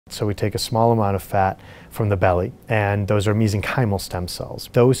So we take a small amount of fat from the belly, and those are mesenchymal stem cells.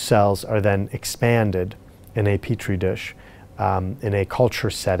 Those cells are then expanded in a petri dish in a culture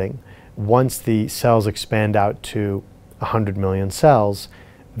setting. Once the cells expand out to 100 million cells,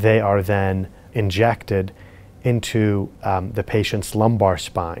 they are then injected into the patient's lumbar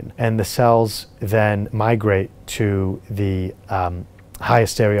spine, and the cells then migrate to the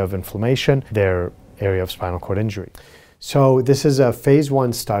highest area of inflammation, their area of spinal cord injury. So this is a phase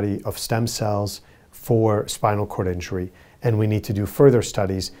 1 study of stem cells for spinal cord injury, and we need to do further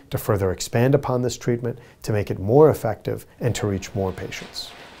studies to further expand upon this treatment, to make it more effective, and to reach more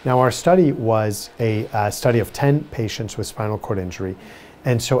patients. Now, our study was a study of 10 patients with spinal cord injury,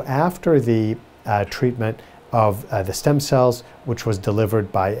 and so after the treatment of the stem cells, which was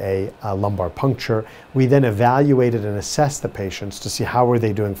delivered by a lumbar puncture, we then evaluated and assessed the patients to see how were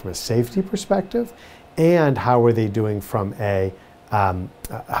they doing from a safety perspective, and how were they doing from an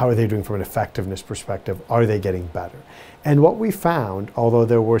effectiveness perspective. Are they getting better? And what we found, although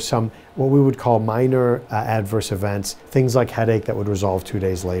there were some what we would call minor adverse events, things like headache that would resolve 2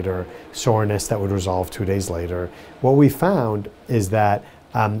 days later, soreness that would resolve 2 days later, what we found is that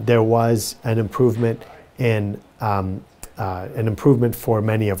there was an improvement for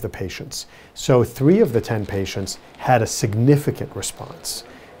many of the patients. So 3 of the 10 patients had a significant response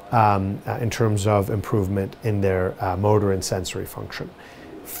in terms of improvement in their motor and sensory function.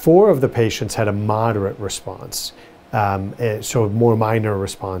 4 of the patients had a moderate response, so more minor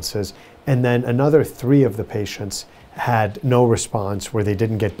responses, and then another 3 of the patients had no response, where they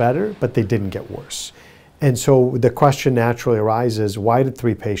didn't get better, but they didn't get worse. And so the question naturally arises, why did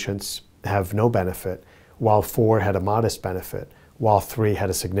 3 patients have no benefit, while 4 had a modest benefit, while 3 had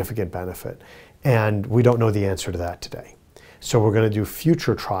a significant benefit? And we don't know the answer to that today. So we're going to do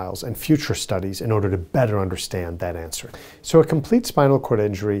future trials and future studies in order to better understand that answer. So a complete spinal cord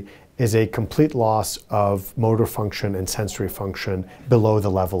injury is a complete loss of motor function and sensory function below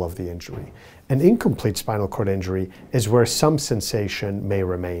the level of the injury. An incomplete spinal cord injury is where some sensation may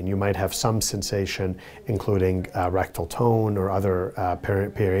remain. You might have some sensation, including rectal tone or other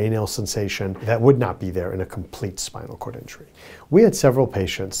perianal sensation, that would not be there in a complete spinal cord injury. We had several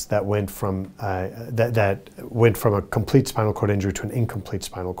patients that went from a complete spinal cord injury to an incomplete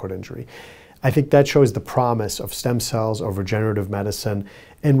spinal cord injury. I think that shows the promise of stem cells, of regenerative medicine,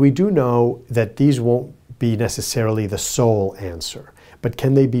 and we do know that these won't be necessarily the sole answer. But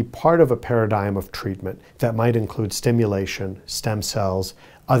can they be part of a paradigm of treatment that might include stimulation, stem cells,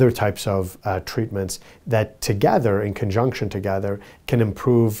 other types of treatments that together, in conjunction together, can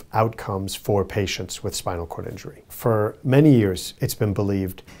improve outcomes for patients with spinal cord injury? For many years, it's been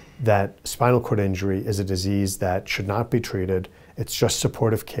believed that spinal cord injury is a disease that should not be treated. It's just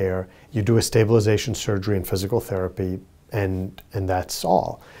supportive care. You do a stabilization surgery and physical therapy, and that's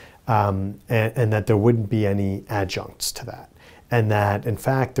all. And that there wouldn't be any adjuncts to that. And that, in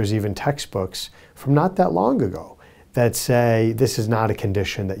fact, there's even textbooks from not that long ago that say this is not a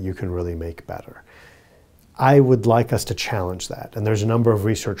condition that you can really make better. I would like us to challenge that. And there's a number of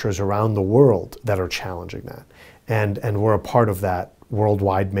researchers around the world that are challenging that. And we're a part of that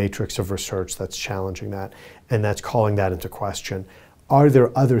worldwide matrix of research that's challenging that, and that's calling that into question. Are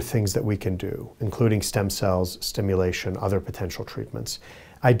there other things that we can do, including stem cells, stimulation, other potential treatments?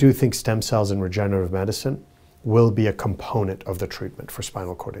 I do think stem cells in regenerative medicine will be a component of the treatment for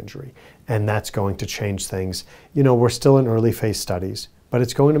spinal cord injury. And that's going to change things. You know, we're still in early phase studies, but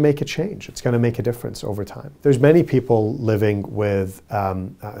it's going to make a change. It's going to make a difference over time. There's many people living with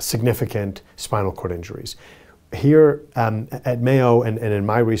significant spinal cord injuries. Here at Mayo and in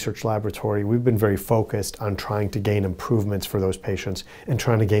my research laboratory, we've been very focused on trying to gain improvements for those patients and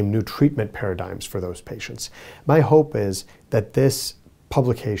trying to gain new treatment paradigms for those patients. My hope is that this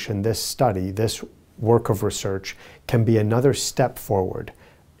publication, this study, this work of research can be another step forward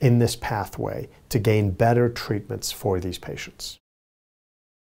in this pathway to gain better treatments for these patients.